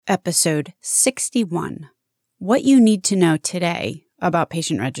Episode 61, What You Need to Know Today About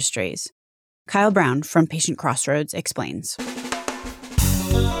Patient Registries. Kyle Brown from Patient Crossroads explains.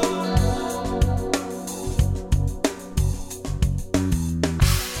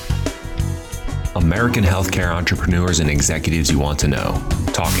 American healthcare entrepreneurs and executives you want to know.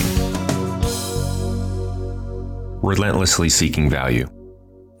 Talking. Relentlessly seeking value.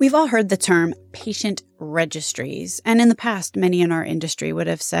 We've all heard the term patient registries, and in the past, many in our industry would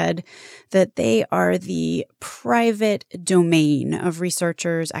have said that they are the private domain of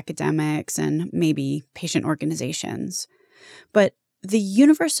researchers, academics, and maybe patient organizations. But the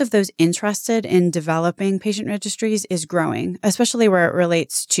universe of those interested in developing patient registries is growing, especially where it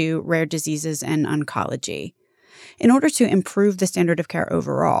relates to rare diseases and oncology. In order to improve the standard of care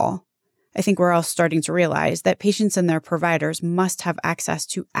overall, I think we're all starting to realize that patients and their providers must have access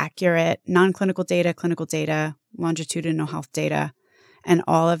to accurate non-clinical data, clinical data, longitudinal health data, and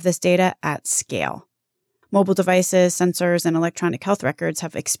all of this data at scale. Mobile devices, sensors, and electronic health records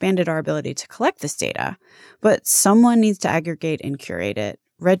have expanded our ability to collect this data, but someone needs to aggregate and curate it.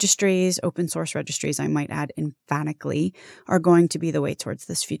 Registries, open source registries, I might add emphatically, are going to be the way towards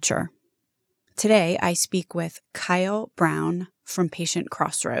this future. Today, I speak with Kyle Brown from Patient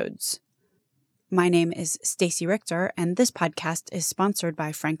Crossroads. My name is Stacy Richter, and this podcast is sponsored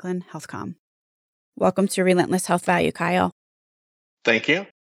by Franklin HealthCom. Welcome to Relentless Health Value, Kyle. Thank you.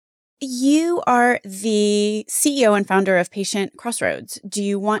 You are the CEO and founder of Patient Crossroads. Do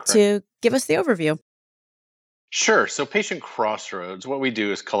you want to give us the overview? Sure. So Patient Crossroads, what we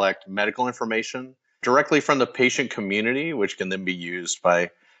do is collect medical information directly from the patient community, which can then be used by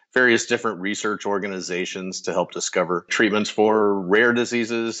various different research organizations to help discover treatments for rare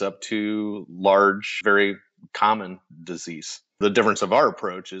diseases up to large, very common disease. The difference of our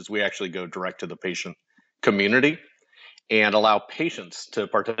approach is we actually go direct to the patient community and allow patients to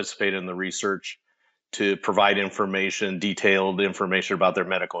participate in the research, to provide information, detailed information about their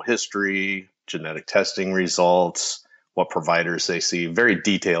medical history, genetic testing results, what providers they see, very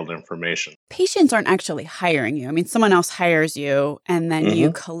detailed information. Patients aren't actually hiring you. I mean, someone else hires you and then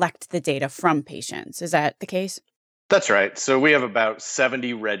you collect the data from patients. Is that the case? That's right. So we have about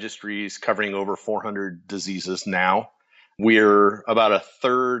 70 registries covering over 400 diseases now. We're about a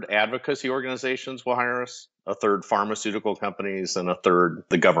third advocacy organizations will hire us, a third pharmaceutical companies, and a third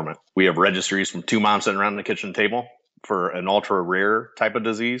the government. We have registries from 2 moms sitting around the kitchen table for an ultra rare type of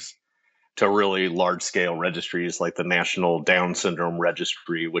disease to really large-scale registries like the National Down Syndrome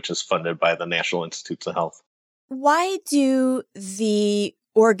Registry, which is funded by the National Institutes of Health. Why do the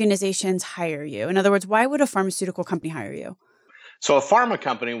organizations hire you? In other words, why would a pharmaceutical company hire you? So a pharma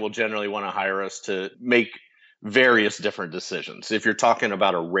company will generally want to hire us to make various different decisions. If you're talking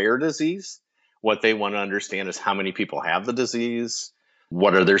about a rare disease, what they want to understand is how many people have the disease,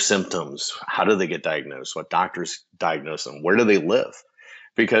 what are their symptoms, how do they get diagnosed, what doctors diagnose them, where do they live?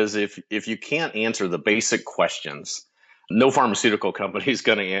 Because if you can't answer the basic questions, no pharmaceutical company is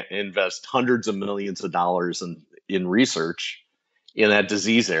going to invest hundreds of millions of dollars in research in that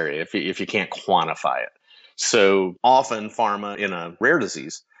disease area if you can't quantify it. So often pharma in a rare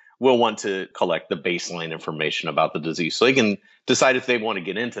disease will want to collect the baseline information about the disease so they can decide if they want to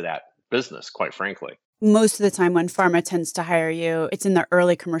get into that business, quite frankly. Most of the time when pharma tends to hire you, it's in the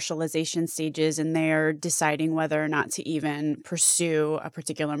early commercialization stages and they're deciding whether or not to even pursue a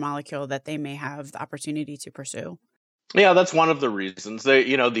particular molecule that they may have the opportunity to pursue. Yeah, that's one of the reasons.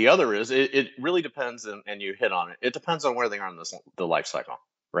 The other is it really depends, and you hit on it. It depends on where they are in the life cycle,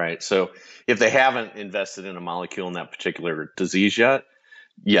 right? So if they haven't invested in a molecule in that particular disease yet,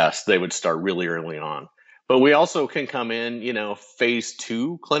 yes, they would start really early on. But we also can come in, phase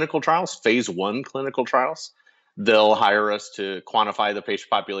 2 clinical trials, phase 1 clinical trials. They'll hire us to quantify the patient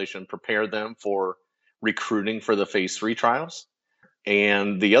population, prepare them for recruiting for the phase 3 trials.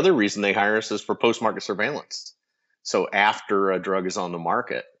 And the other reason they hire us is for post-market surveillance. So after a drug is on the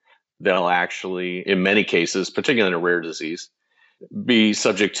market, they'll actually, in many cases, particularly in a rare disease, be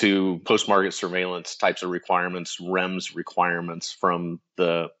subject to post-market surveillance types of requirements, REMS requirements from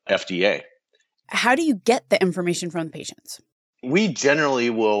the FDA. How do you get the information from the patients? We generally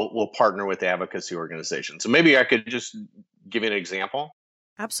will partner with advocacy organizations. So maybe I could just give you an example.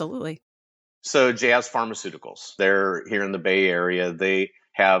 Absolutely. So Jazz Pharmaceuticals, they're here in the Bay Area. They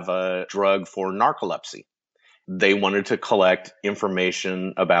have a drug for narcolepsy. They wanted to collect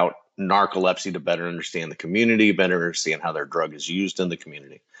information about narcolepsy to better understand the community, better understand how their drug is used in the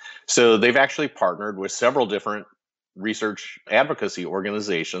community. So they've actually partnered with several different research advocacy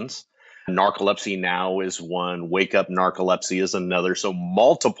organizations. Narcolepsy Now is one, Wake Up Narcolepsy is another. So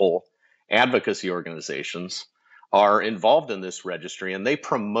multiple advocacy organizations are involved in this registry, and they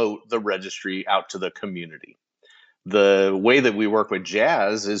promote the registry out to the community. The way that we work with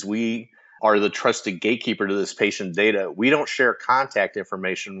Jazz is we are the trusted gatekeeper to this patient data. We don't share contact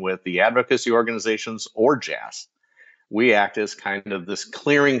information with the advocacy organizations or Jazz. We act as kind of this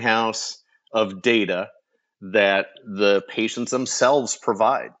clearinghouse of data that the patients themselves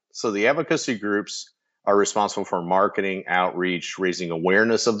provide. So the advocacy groups are responsible for marketing, outreach, raising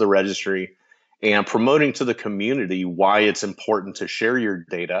awareness of the registry, and promoting to the community why it's important to share your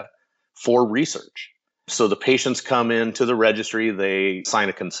data for research. So the patients come into the registry, they sign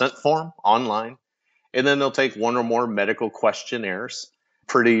a consent form online, and then they'll take one or more medical questionnaires,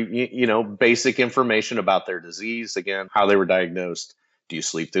 pretty, basic information about their disease, again, how they were diagnosed, do you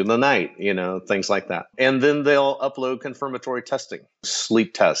sleep through the night, things like that. And then they'll upload confirmatory testing,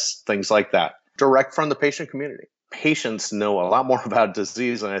 sleep tests, things like that, direct from the patient community. Patients know a lot more about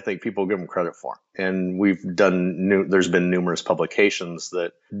disease than I think people give them credit for. And there's been numerous publications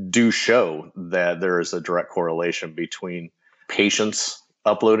that do show that there is a direct correlation between patients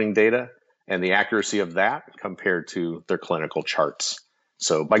uploading data and the accuracy of that compared to their clinical charts.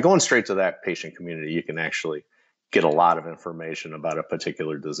 So by going straight to that patient community, you can actually get a lot of information about a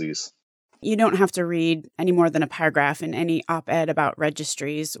particular disease. You don't have to read any more than a paragraph in any op-ed about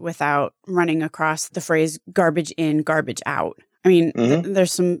registries without running across the phrase garbage in, garbage out. I mean,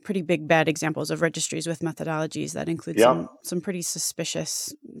 there's some pretty big bad examples of registries with methodologies that include some pretty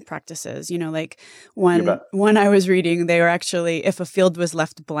suspicious practices. Like one I was reading, they were actually, if a field was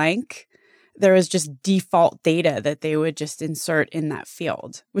left blank, there was just default data that they would just insert in that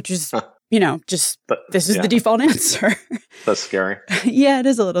field, which is, this is the default answer. That's scary. Yeah, it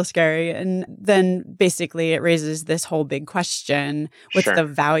is a little scary. And then basically it raises this whole big question. What's the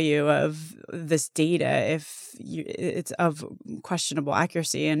value of this data if it's of questionable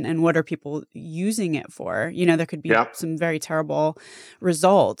accuracy, and what are people using it for? There could be some very terrible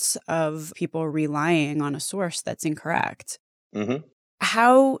results of people relying on a source that's incorrect. Mm-hmm.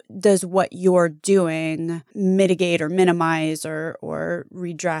 How does what you're doing mitigate or minimize or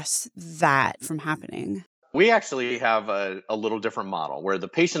redress that from happening? We actually have a little different model where the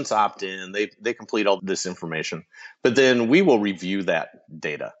patients opt in, they complete all this information, but then we will review that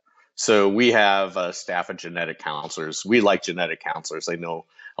data. So we have a staff of genetic counselors. We like genetic counselors. They know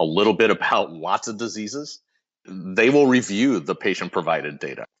a little bit about lots of diseases. They will review the patient-provided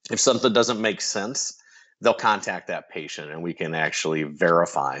data. If something doesn't make sense, they'll contact that patient and we can actually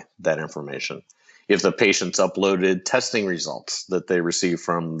verify that information. If the patient's uploaded testing results that they receive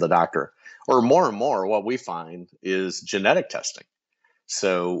from the doctor, or more and more, what we find is genetic testing.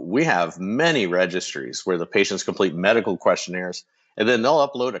 So we have many registries where the patients complete medical questionnaires and then they'll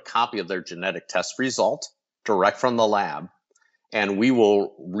upload a copy of their genetic test result direct from the lab. And we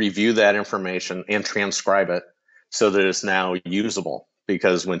will review that information and transcribe it so that it's now usable.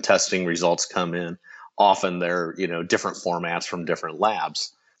 Because when testing results come in, often they're, different formats from different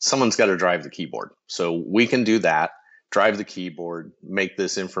labs. Someone's got to drive the keyboard. So we can do that, drive the keyboard, make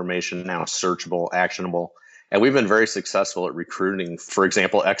this information now searchable, actionable. And we've been very successful at recruiting, for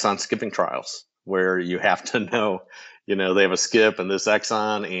example, exon skipping trials, where you have to know, they have a skip in this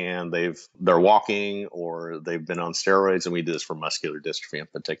exon and they're walking or they've been on steroids. And we do this for muscular dystrophy in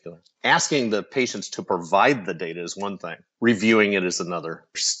particular. Asking the patients to provide the data is one thing. Reviewing it is another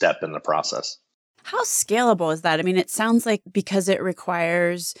step in the process. How scalable is that? I mean, it sounds like because it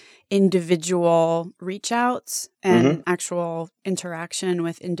requires individual reach outs and actual interaction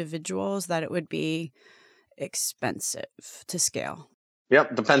with individuals, that it would be expensive to scale.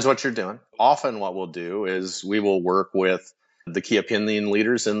 Yep, depends what you're doing. Often what we'll do is we will work with the key opinion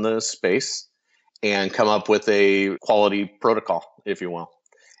leaders in the space and come up with a quality protocol, if you will.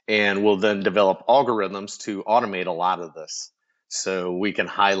 And we'll then develop algorithms to automate a lot of this. So we can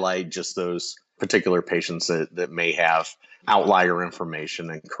highlight just those particular patients that may have outlier information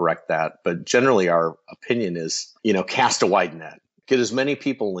and correct that. But generally our opinion is, cast a wide net. Get as many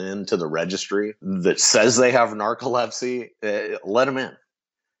people into the registry that says they have narcolepsy, let them in.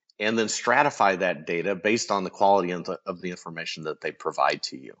 And then stratify that data based on the quality of the information that they provide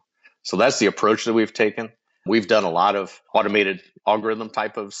to you. So that's the approach that we've taken. We've done a lot of automated algorithm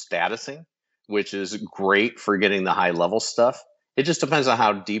type of statusing, which is great for getting the high level stuff. It just depends on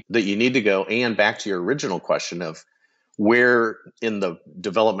how deep that you need to go. And back to your original question of where in the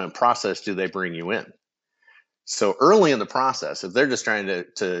development process do they bring you in? So early in the process, if they're just trying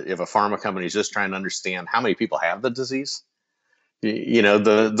if a pharma company is just trying to understand how many people have the disease,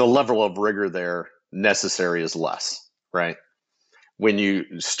 the level of rigor there necessary is less, right? When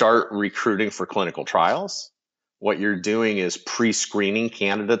you start recruiting for clinical trials, what you're doing is pre-screening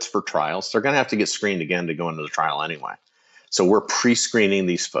candidates for trials. They're going to have to get screened again to go into the trial anyway. So we're pre-screening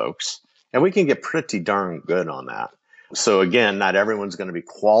these folks, and we can get pretty darn good on that. So again, not everyone's going to be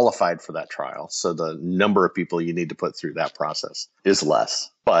qualified for that trial. So the number of people you need to put through that process is less,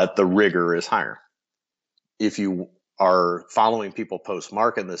 but the rigor is higher. If you are following people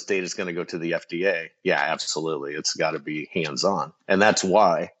post-market and this data is going to go to the FDA, yeah, absolutely. It's got to be hands-on. And that's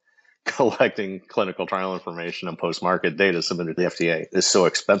why collecting clinical trial information and post-market data submitted to the FDA is so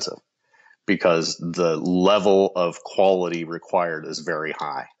expensive, because the level of quality required is very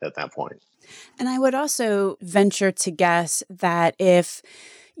high at that point. And I would also venture to guess that if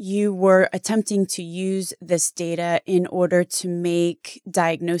you were attempting to use this data in order to make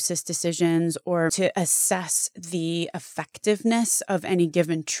diagnosis decisions or to assess the effectiveness of any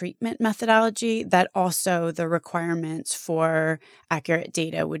given treatment methodology, that also the requirements for accurate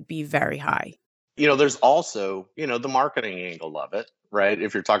data would be very high. There's also, the marketing angle of it, right?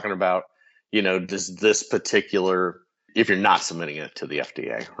 If you're talking about, does this particular, if you're not submitting it to the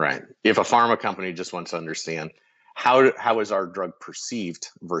FDA, right? If a pharma company just wants to understand how is our drug perceived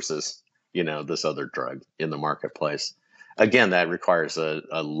versus, this other drug in the marketplace, again, that requires a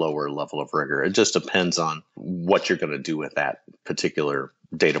lower level of rigor. It just depends on what you're going to do with that particular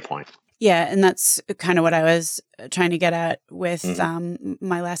data point. Yeah, and that's kind of what I was trying to get at with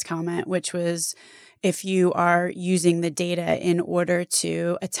my last comment, which was if you are using the data in order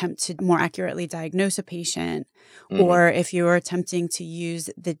to attempt to more accurately diagnose a patient, or if you are attempting to use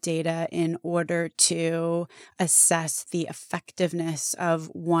the data in order to assess the effectiveness of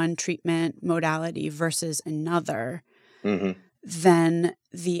one treatment modality versus another, then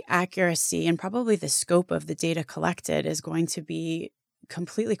the accuracy and probably the scope of the data collected is going to be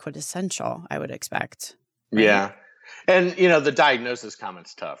completely quintessential, I would expect. Right? Yeah. And, the diagnosis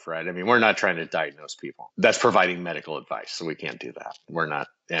comment's tough, right? I mean, we're not trying to diagnose people. That's providing medical advice, so we can't do that. We're not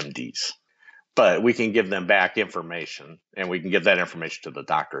MDs. But we can give them back information, and we can give that information to the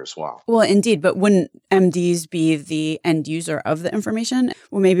doctor as well. Well, indeed, but wouldn't MDs be the end user of the information?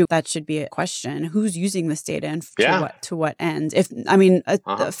 Well, maybe that should be a question. Who's using this data and to what end?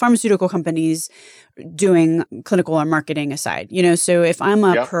 Pharmaceutical companies doing clinical or marketing aside, so if I'm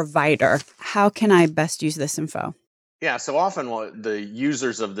a provider, how can I best use this info? Yeah, so often the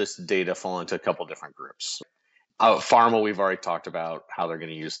users of this data fall into a couple different groups. Pharma, we've already talked about how they're going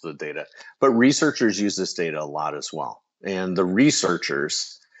to use the data, but researchers use this data a lot as well. And the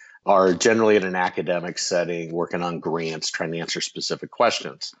researchers are generally in an academic setting, working on grants, trying to answer specific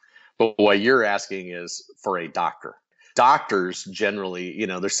questions. But what you're asking is for a doctor. Doctors generally,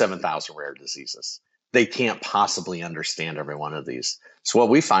 there's 7,000 rare diseases. They can't possibly understand every one of these. So what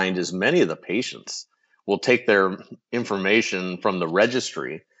we find is many of the patients will take their information from the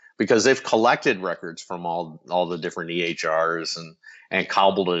registry, because they've collected records from all the different EHRs and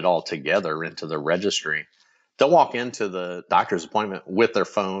cobbled it all together into the registry. They'll walk into the doctor's appointment with their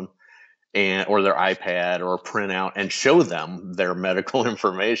phone or their iPad or a printout and show them their medical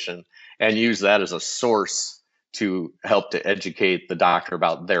information and use that as a source to help to educate the doctor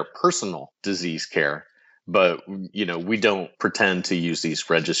about their personal disease care. But, we don't pretend to use these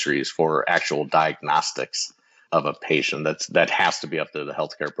registries for actual diagnostics of a patient. That has to be up to the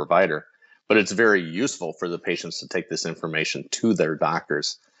healthcare provider. But it's very useful for the patients to take this information to their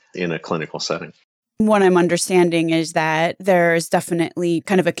doctors in a clinical setting. What I'm understanding is that there's definitely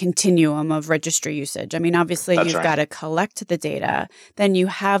kind of a continuum of registry usage. I mean, obviously, you've got to collect the data, then you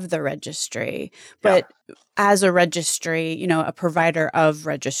have the registry. But as a registry, a provider of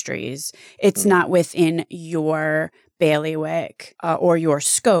registries, it's not within your bailiwick or your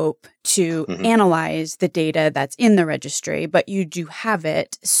scope to analyze the data that's in the registry, but you do have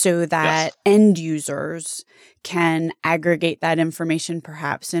it so that end users can aggregate that information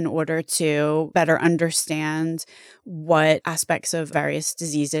perhaps in order to better understand what aspects of various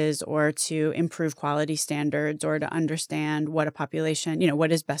diseases or to improve quality standards or to understand what a population,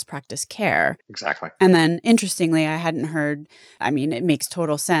 what is best practice care. Exactly. And then interestingly, I hadn't heard, it makes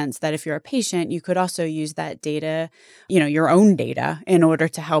total sense that if you're a patient, you could also use that data, your own data in order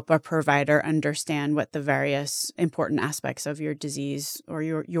to help a provider understand what the various important aspects of your disease or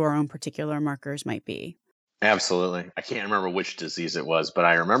your own particular markers might be. Absolutely. I can't remember which disease it was, but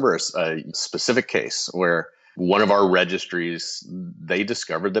I remember a specific case where one of our registries, they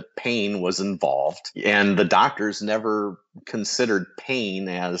discovered that pain was involved, and the doctors never considered pain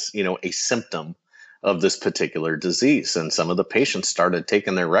as, a symptom of this particular disease. And some of the patients started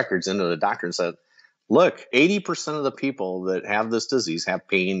taking their records into the doctor and said, look, 80% of the people that have this disease have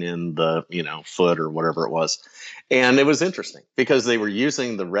pain in the, foot or whatever it was. And it was interesting because they were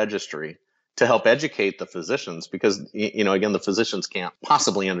using the registry to help educate the physicians because, again, the physicians can't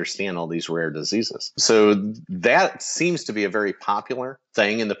possibly understand all these rare diseases. So that seems to be a very popular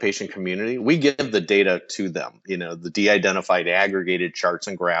thing in the patient community. We give the data to them, the de-identified aggregated charts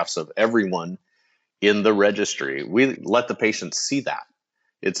and graphs of everyone in the registry. We let the patients see that.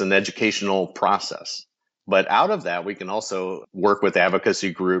 It's an educational process. But out of that, we can also work with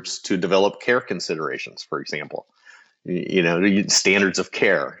advocacy groups to develop care considerations, for example. Standards of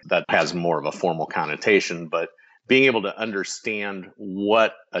care that has more of a formal connotation, but being able to understand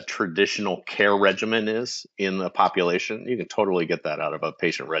what a traditional care regimen is in the population, you can totally get that out of a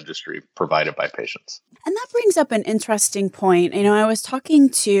patient registry provided by patients. And that brings up an interesting point. I was talking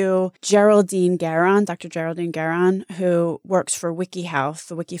to Geraldine Garon, Dr. Geraldine Garon, who works for WikiHealth,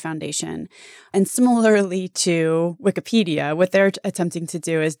 the Wiki Foundation. And similarly to Wikipedia, what they're attempting to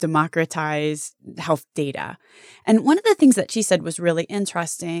do is democratize health data. And one of the things that she said was really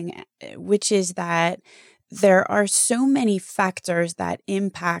interesting, which is that there are so many factors that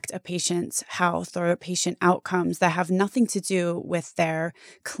impact a patient's health or patient outcomes that have nothing to do with their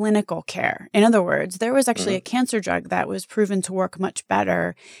clinical care. In other words, there was actually a cancer drug that was proven to work much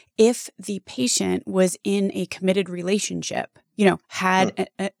better if the patient was in a committed relationship, had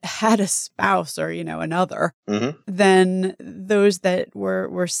a spouse or, another, than those that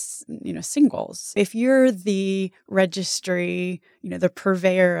were singles. If you're the registry, the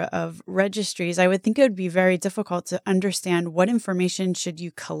purveyor of registries, I would think it would be very difficult to understand what information should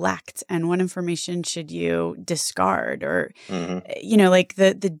you collect and what information should you discard, or, like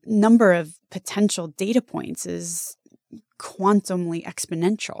the number of potential data points is quantumly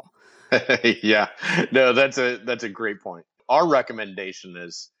exponential. Yeah, no, that's a great point. Our recommendation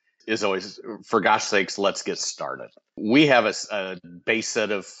is always, for gosh sakes, let's get started. We have a base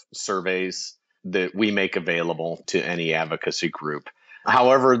set of surveys that we make available to any advocacy group.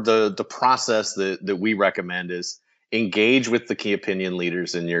 However, the process that we recommend is engage with the key opinion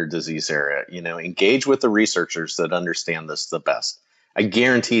leaders in your disease area. Engage with the researchers that understand this the best. I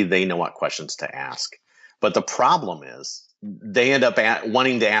guarantee they know what questions to ask. But the problem is they end up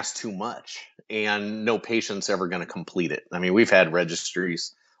wanting to ask too much, and no patient's ever going to complete it. I mean, we've had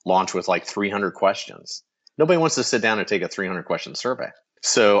registries launch with like 300 questions. Nobody wants to sit down and take a 300 question survey.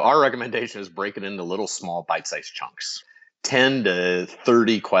 So our recommendation is break it into little small bite-sized chunks, 10 to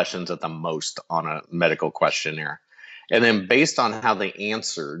 30 questions at the most on a medical questionnaire. And then based on how they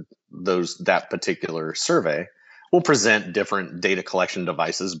answered that particular survey, we'll present different data collection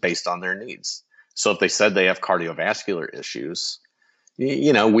devices based on their needs. So if they said they have cardiovascular issues,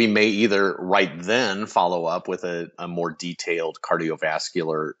 we may either right then follow up with a more detailed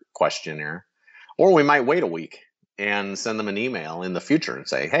cardiovascular questionnaire, or we might wait a week and send them an email in the future and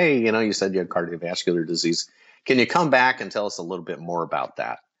say, hey, you said you had cardiovascular disease. Can you come back and tell us a little bit more about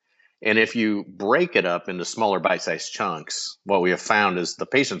that? And if you break it up into smaller bite-sized chunks, what we have found is the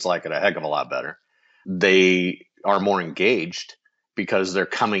patients like it a heck of a lot better. They are more engaged because they're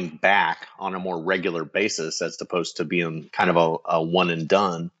coming back on a more regular basis as opposed to being kind of a one and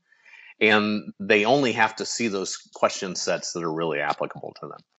done. And they only have to see those question sets that are really applicable to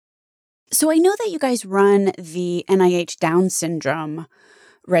them. So I know that you guys run the NIH Down syndrome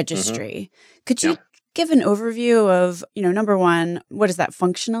registry. Could you give an overview of, number one, what does that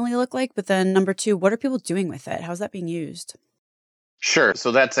functionally look like? But then number two, what are people doing with it? How's that being used? Sure.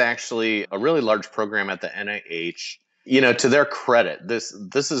 So that's actually a really large program at the NIH. To their credit, this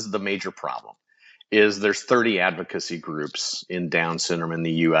is the major problem, is there's 30 advocacy groups in Down syndrome in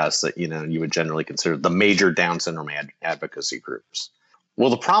the U.S. that, you would generally consider the major Down syndrome advocacy groups. Well,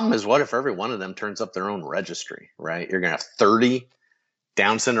 the problem is, what if every one of them turns up their own registry, right? You're going to have 30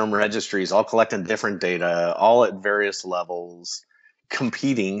 Down syndrome registries, all collecting different data, all at various levels,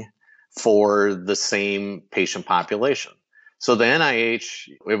 competing for the same patient population. So the NIH,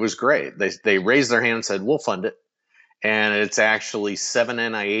 it was great. They raised their hand and said, we'll fund it. And it's actually 7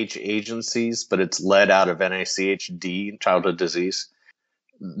 NIH agencies, but it's led out of NICHD, childhood disease.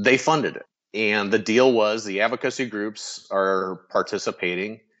 They funded it. And the deal was the advocacy groups are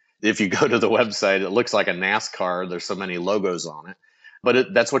participating. If you go to the website, it looks like a NASCAR. There's so many logos on it.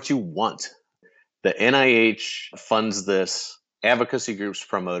 But that's what you want. The NIH funds this. Advocacy groups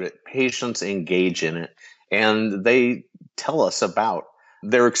promote it. Patients engage in it. And they tell us about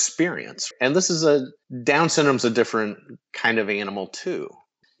their experience. And Down syndrome's a different kind of animal too.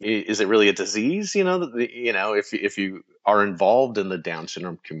 Is it really a disease? If you are involved in the Down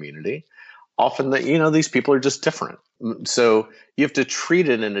syndrome community, often these people are just different. So you have to treat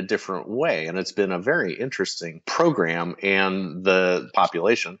it in a different way. And it's been a very interesting program, and the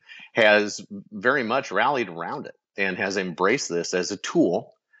population has very much rallied around it and has embraced this as a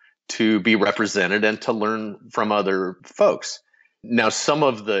tool to be represented and to learn from other folks. Now, some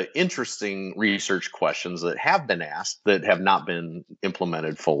of the interesting research questions that have been asked that have not been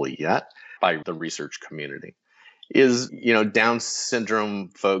implemented fully yet by the research community is, Down syndrome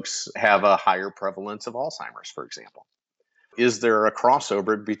folks have a higher prevalence of Alzheimer's, for example. Is there a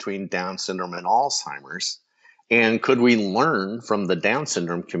crossover between Down syndrome and Alzheimer's? And could we learn from the Down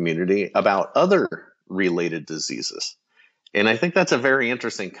syndrome community about other related diseases? And I think that's a very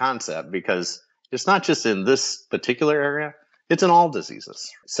interesting concept because it's not just in this particular area, it's in all diseases.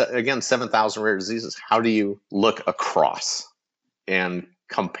 So again, 7,000 rare diseases. How do you look across and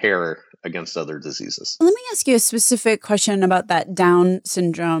compare against other diseases? Let me ask you a specific question about that Down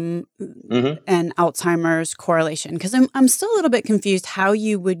syndrome and Alzheimer's correlation, because I'm still a little bit confused how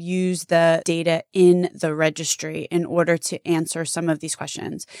you would use the data in the registry in order to answer some of these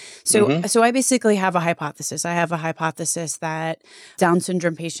questions. So I basically have a hypothesis. I have a hypothesis that Down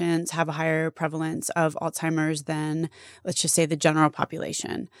syndrome patients have a higher prevalence of Alzheimer's than, let's just say, the general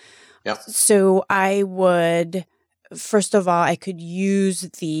population. Yep. So I would... First of all, I could use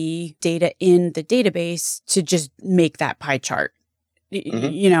the data in the database to just make that pie chart.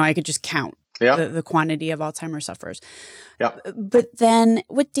 I could just count the quantity of Alzheimer's sufferers. But then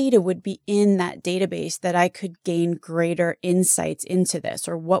what data would be in that database that I could gain greater insights into this?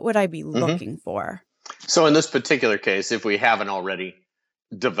 Or what would I be looking for? So in this particular case, if we haven't already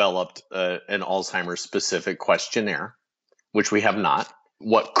developed an Alzheimer's specific questionnaire, which we have not,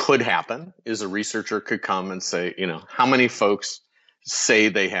 what could happen is a researcher could come and say, how many folks say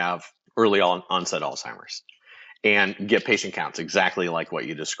they have early onset Alzheimer's, and get patient counts exactly like what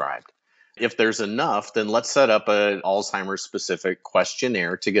you described. If there's enough, then let's set up an Alzheimer's specific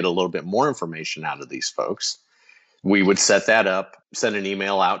questionnaire to get a little bit more information out of these folks. We would set that up, send an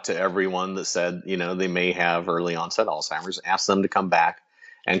email out to everyone that said, they may have early onset Alzheimer's, ask them to come back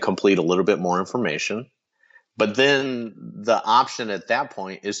and complete a little bit more information. But then the option at that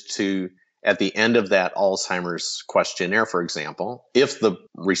point is to, at the end of that Alzheimer's questionnaire, for example, if the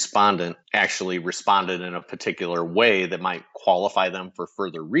respondent actually responded in a particular way that might qualify them for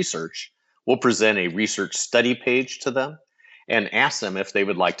further research, we'll present a research study page to them and ask them if they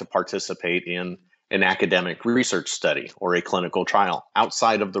would like to participate in an academic research study or a clinical trial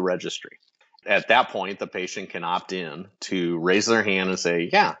outside of the registry. At that point, the patient can opt in to raise their hand and say,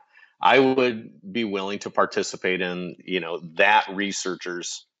 yeah, I would be willing to participate in, that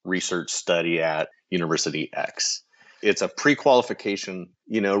researcher's research study at University X. It's a pre-qualification,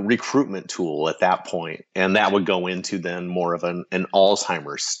 recruitment tool at that point, and that would go into then more of an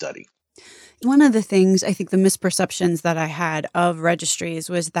Alzheimer's study. One of the things, I think the misperceptions that I had of registries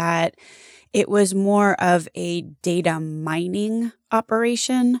was that it was more of a data mining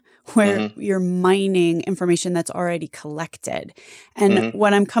operation where you're mining information that's already collected. And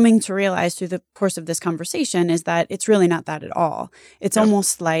what I'm coming to realize through the course of this conversation is that it's really not that at all. It's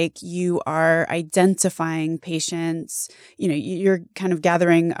almost like you are identifying patients, you're kind of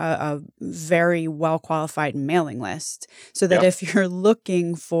gathering a very well-qualified mailing list so that if you're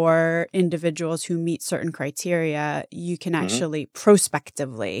looking for individuals who meet certain criteria, you can actually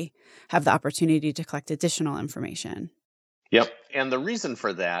prospectively have the opportunity to collect additional information. Yep. And the reason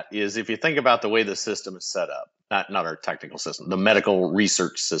for that is if you think about the way the system is set up, not our technical system, the medical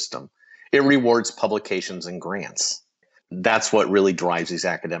research system, it rewards publications and grants. That's what really drives these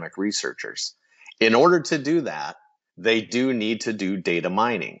academic researchers. In order to do that, they do need to do data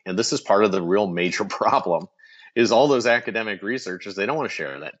mining. And this is part of the real major problem is all those academic researchers, they don't want to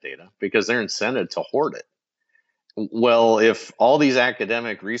share that data because they're incented to hoard it. Well, if all these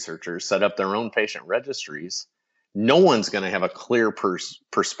academic researchers set up their own patient registries, no one's going to have a clear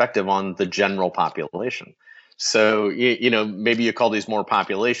perspective on the general population. So, maybe you call these more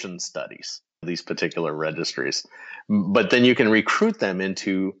population studies, these particular registries, but then you can recruit them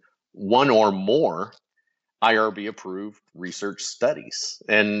into one or more IRB approved research studies.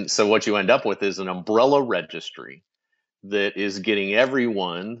 And so what you end up with is an umbrella registry that is getting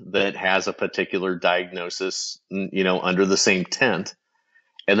everyone that has a particular diagnosis, under the same tent,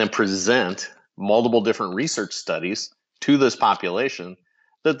 and then present multiple different research studies to this population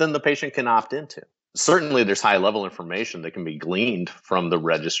that then the patient can opt into. Certainly there's high level information that can be gleaned from the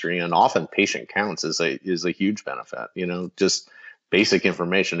registry, and often patient counts is a huge benefit, just basic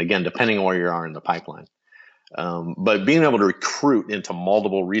information, again, depending on where you are in the pipeline. But being able to recruit into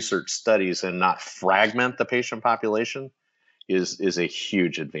multiple research studies and not fragment the patient population is a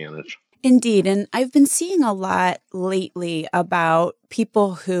huge advantage. Indeed. And I've been seeing a lot lately about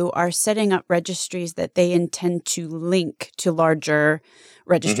people who are setting up registries that they intend to link to larger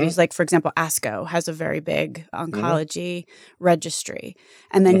registries. Hmm. Like, for example, ASCO has a very big Hmm. oncology registry.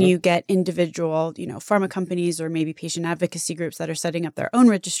 And then Hmm. you get individual, pharma companies or maybe patient advocacy groups that are setting up their own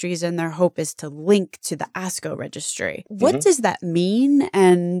registries. And their hope is to link to the ASCO registry. What Hmm. does that mean?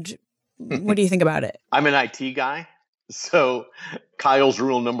 And what do you think about it? I'm an IT guy. So Kyle's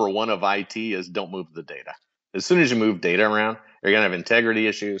rule number one of IT is don't move the data. As soon as you move data around, you're going to have integrity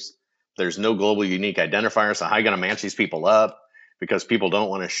issues. There's no global unique identifier. So how are you going to match these people up? Because people don't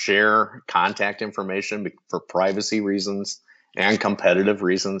want to share contact information for privacy reasons and competitive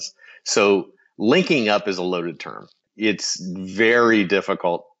reasons. So linking up is a loaded term. It's very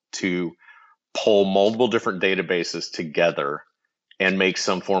difficult to pull multiple different databases together and make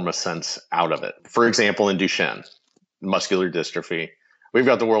some form of sense out of it. For example, in Duchenne muscular dystrophy, we've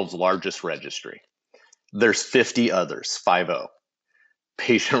got the world's largest registry. There's 50 others, 50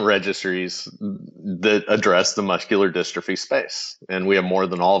 patient registries that address the muscular dystrophy space, and we have more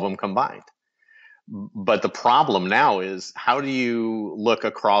than all of them combined. But the problem now is, how do you look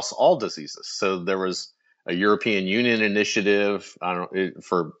across all diseases? So there was a European Union initiative, I don't know,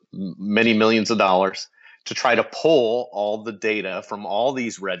 for many millions of dollars to try to pull all the data from all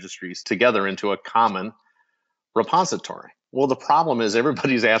these registries together into a common repository. Well, the problem is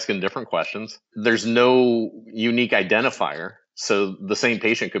everybody's asking different questions. There's no unique identifier. So the same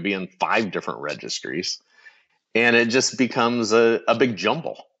patient could be in 5 different registries. And it just becomes a big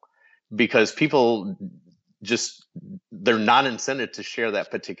jumble because people just, they're not incented to share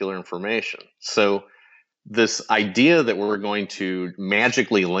that particular information. So this idea that we're going to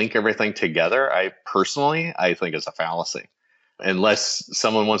magically link everything together, I think is a fallacy. Unless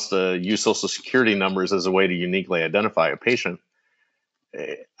someone wants to use social security numbers as a way to uniquely identify a patient,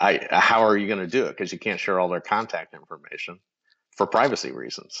 how are you going to do it? Because you can't share all their contact information for privacy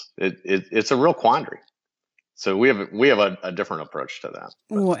reasons. It's a real quandary. So we have a different approach to that.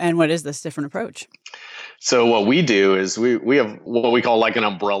 And what is this different approach? So what we do is we have what we call like an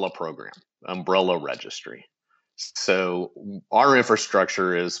umbrella program, umbrella registry. So our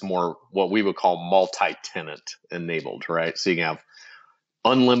infrastructure is more what we would call multi-tenant enabled, right? So you can have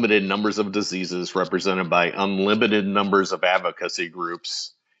unlimited numbers of diseases represented by unlimited numbers of advocacy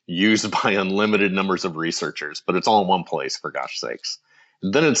groups used by unlimited numbers of researchers, but it's all in one place, for gosh sakes.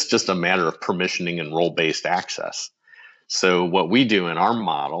 Then it's just a matter of permissioning and role-based access. So what we do in our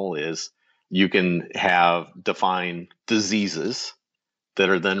model is you can have defined diseases that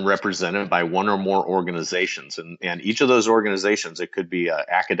are then represented by one or more organizations. And each of those organizations, it could be an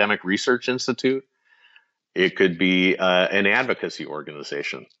academic research institute, it could be an advocacy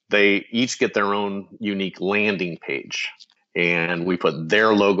organization. They each get their own unique landing page. And we put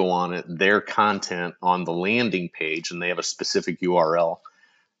their logo on it, their content on the landing page, and they have a specific URL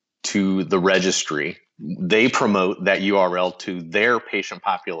to the registry. They promote that URL to their patient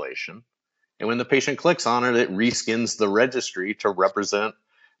population. And when the patient clicks on it, it reskins the registry to represent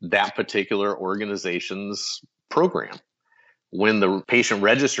that particular organization's program. When the patient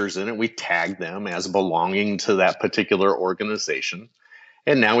registers in it, we tag them as belonging to that particular organization.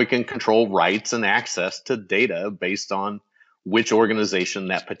 And now we can control rights and access to data based on which organization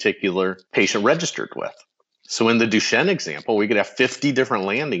that particular patient registered with. So in the Duchenne example, we could have 50 different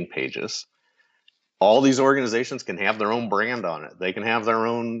landing pages. All these organizations can have their own brand on it. They can have their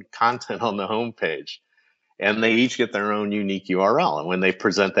own content on the homepage, and they each get their own unique URL. And when they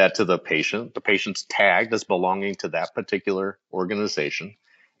present that to the patient's tagged as belonging to that particular organization.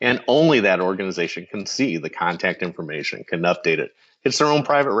 And only that organization can see the contact information, can update it. It's their own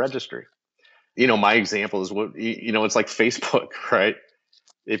private registry. My example is it's like Facebook, right?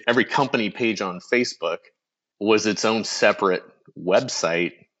 If every company page on Facebook was its own separate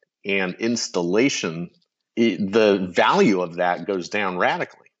website and installation, the value of that goes down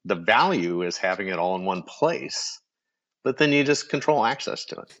radically. The value is having it all in one place, but then you just control access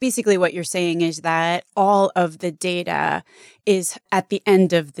to it. Basically, what you're saying is that all of the data is, at the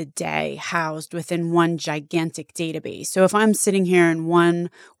end of the day, housed within one gigantic database. So if I'm sitting here in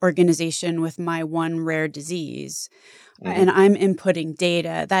one organization with my one rare disease, and I'm inputting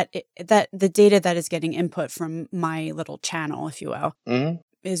data, that the data that is getting input from my little channel, if you will,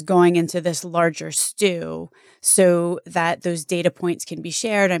 is going into this larger stew so that those data points can be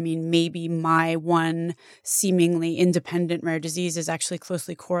shared. I mean, maybe my one seemingly independent rare disease is actually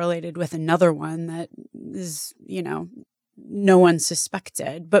closely correlated with another one that is, no one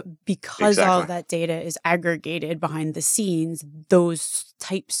suspected. But because all of that data is aggregated behind the scenes, those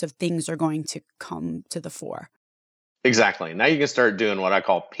types of things are going to come to the fore. Exactly. Now you can start doing what I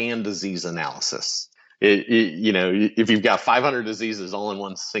call pan disease analysis. If you've got 500 diseases all in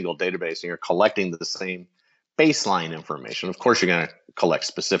one single database and you're collecting the same baseline information, of course, you're going to collect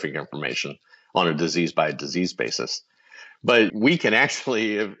specific information on a disease by disease basis. But we can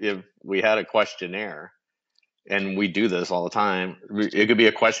actually, if we had a questionnaire, and we do this all the time, it could be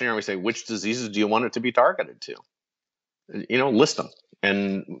a questionnaire. And we say, which diseases do you want it to be targeted to? List them.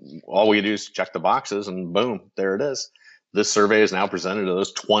 And all we do is check the boxes and boom, there it is. This survey is now presented to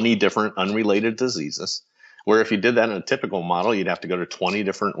those 20 different unrelated diseases, where if you did that in a typical model, you'd have to go to 20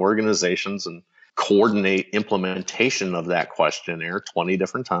 different organizations and coordinate implementation of that questionnaire 20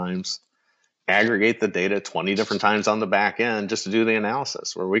 different times, aggregate the data 20 different times on the back end just to do the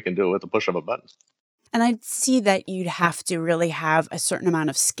analysis, where we can do it with the push of a button. And I'd see that you'd have to really have a certain amount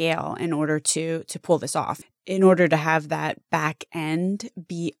of scale in order to pull this off. In order to have that back end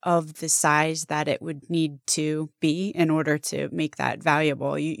be of the size that it would need to be in order to make that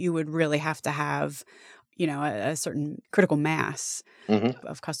valuable, you would really have to have, a certain critical mass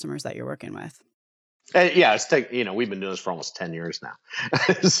of customers that you're working with. We've been doing this for almost 10 years now.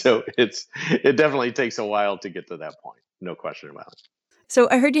 So it definitely takes a while to get to that point. No question about it. So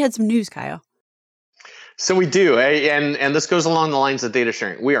I heard you had some news, Kyle. So we do, and this goes along the lines of data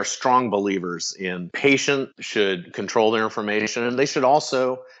sharing. We are strong believers in patients should control their information, and they should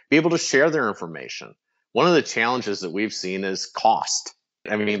also be able to share their information. One of the challenges that we've seen is cost.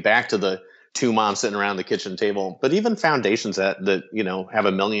 I mean, back to the two moms sitting around the kitchen table, but even foundations that have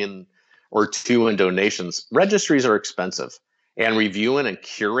 $1 million or $2 million in donations, registries are expensive, and reviewing and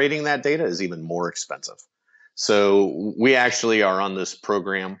curating that data is even more expensive. So we actually are on this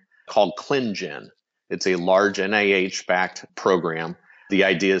program called ClinGen. It's a large NIH-backed program. The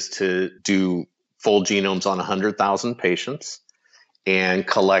idea is to do full genomes on 100,000 patients and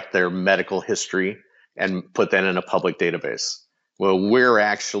collect their medical history and put that in a public database. Well, we're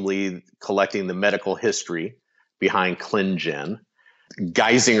actually collecting the medical history behind ClinGen.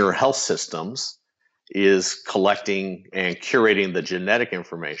 Geisinger Health Systems is collecting and curating the genetic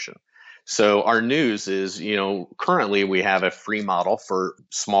information. So our news is, currently we have a free model for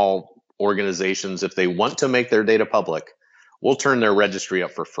small organizations. If they want to make their data public, we'll turn their registry up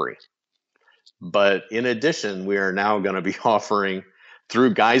for free. But in addition, we are now going to be offering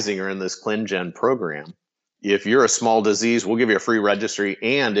through Geisinger in this ClinGen program, if you're a small disease, we'll give you a free registry.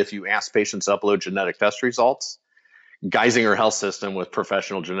 And if you ask patients to upload genetic test results, Geisinger Health System with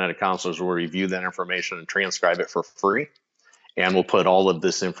professional genetic counselors will review that information and transcribe it for free. And we'll put all of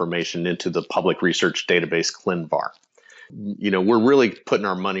this information into the public research database ClinVar. We're really putting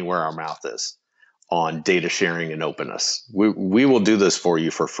our money where our mouth is on data sharing and openness. We will do this for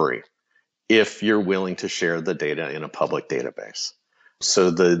you for free if you're willing to share the data in a public database.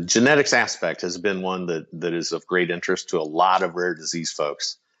 So the genetics aspect has been one that is of great interest to a lot of rare disease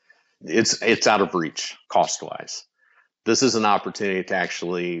folks. It's out of reach cost-wise. This is an opportunity to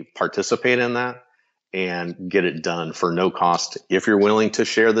actually participate in that and get it done for no cost if you're willing to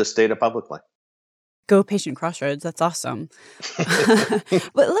share this data publicly. Go Patient Crossroads. That's awesome.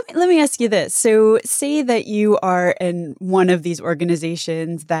 But let me ask you this. So say that you are in one of these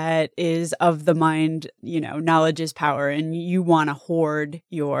organizations that is of the mind, knowledge is power, and you want to hoard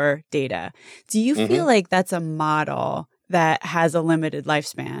your data. Do you feel like that's a model that has a limited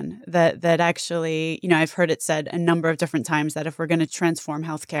lifespan, that actually, I've heard it said a number of different times that if we're going to transform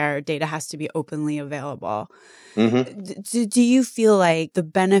healthcare, data has to be openly available. Do you feel like the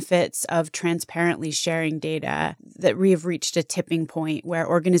benefits of transparently sharing data, that we have reached a tipping point where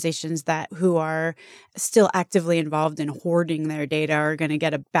organizations who are still actively involved in hoarding their data are going to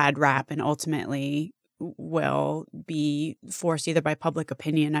get a bad rap and ultimately will be forced either by public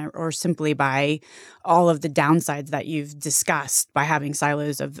opinion or simply by all of the downsides that you've discussed by having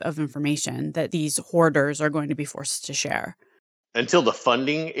silos of information that these hoarders are going to be forced to share? Until the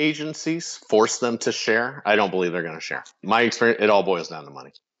funding agencies force them to share, I don't believe they're going to share. My experience, it all boils down to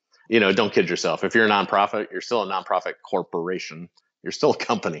money. Don't kid yourself. If you're a nonprofit, you're still a nonprofit corporation. You're still a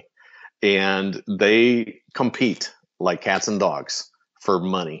company. And they compete like cats and dogs for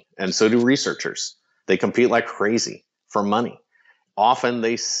money. And so do researchers. They compete like crazy for money. Often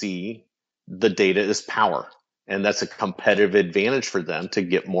they see the data as power, and that's a competitive advantage for them to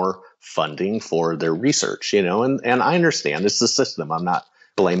get more funding for their research, and I understand it's the system. I'm not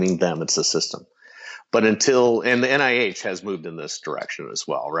blaming them. It's the system. But and the NIH has moved in this direction as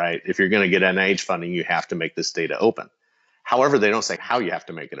well, right? If you're going to get NIH funding, you have to make this data open. However, they don't say how you have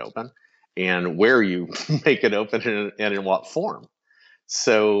to make it open and where you make it open and in what form.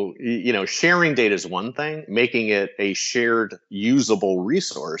 So, sharing data is one thing. Making it a shared usable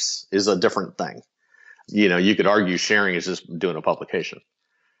resource is a different thing. You could argue sharing is just doing a publication.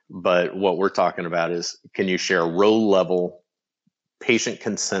 But what we're talking about is, can you share row level, patient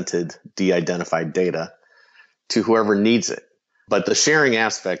consented, de-identified data to whoever needs it? But the sharing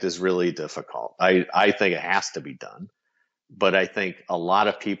aspect is really difficult. I think it has to be done. But I think a lot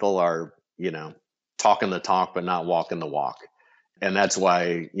of people are, talking the talk, but not walking the walk. And that's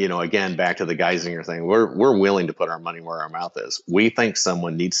why, again, back to the Geisinger thing, we're willing to put our money where our mouth is. We think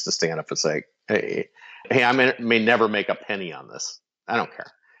someone needs to stand up and say, hey, I may never make a penny on this. I don't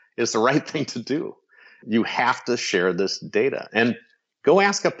care. It's the right thing to do. You have to share this data. And go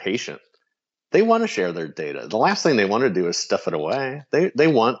ask a patient. They want to share their data. The last thing they want to do is stuff it away. They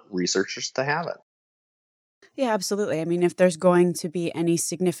want researchers to have it. Yeah, absolutely. I mean, if there's going to be any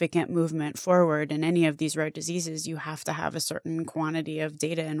significant movement forward in any of these rare diseases, you have to have a certain quantity of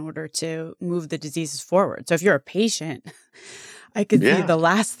data in order to move the diseases forward. So if you're a patient, I could see the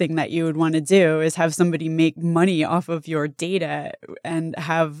last thing that you would want to do is have somebody make money off of your data and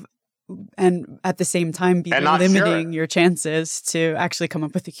at the same time be limiting your chances to actually come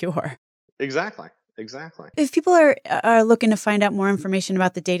up with a cure. Exactly. If people are looking to find out more information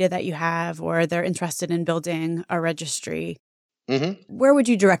about the data that you have, or they're interested in building a registry, where would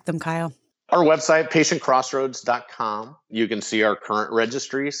you direct them, Kyle? Our website, patientcrossroads.com. You can see our current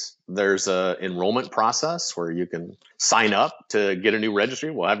registries. There's an enrollment process where you can sign up to get a new registry.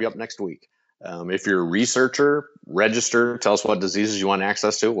 We'll have you up next week. If you're a researcher, register, tell us what diseases you want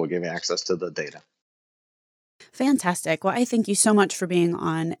access to. We'll give you access to the data. Fantastic. Well, I thank you so much for being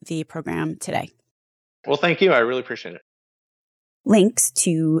on the program today. Well, thank you. I really appreciate it. Links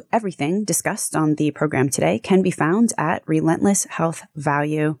to everything discussed on the program today can be found at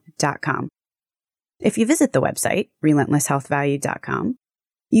relentlesshealthvalue.com. If you visit the website, relentlesshealthvalue.com,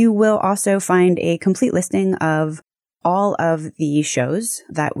 you will also find a complete listing of all of the shows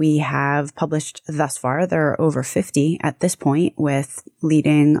that we have published thus far. There are over 50 at this point with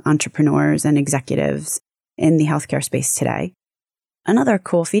leading entrepreneurs and executives in the healthcare space today. Another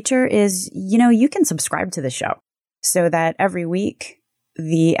cool feature is, you can subscribe to the show so that every week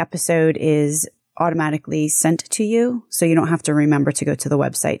the episode is automatically sent to you, so you don't have to remember to go to the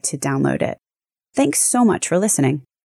website to download it. Thanks so much for listening.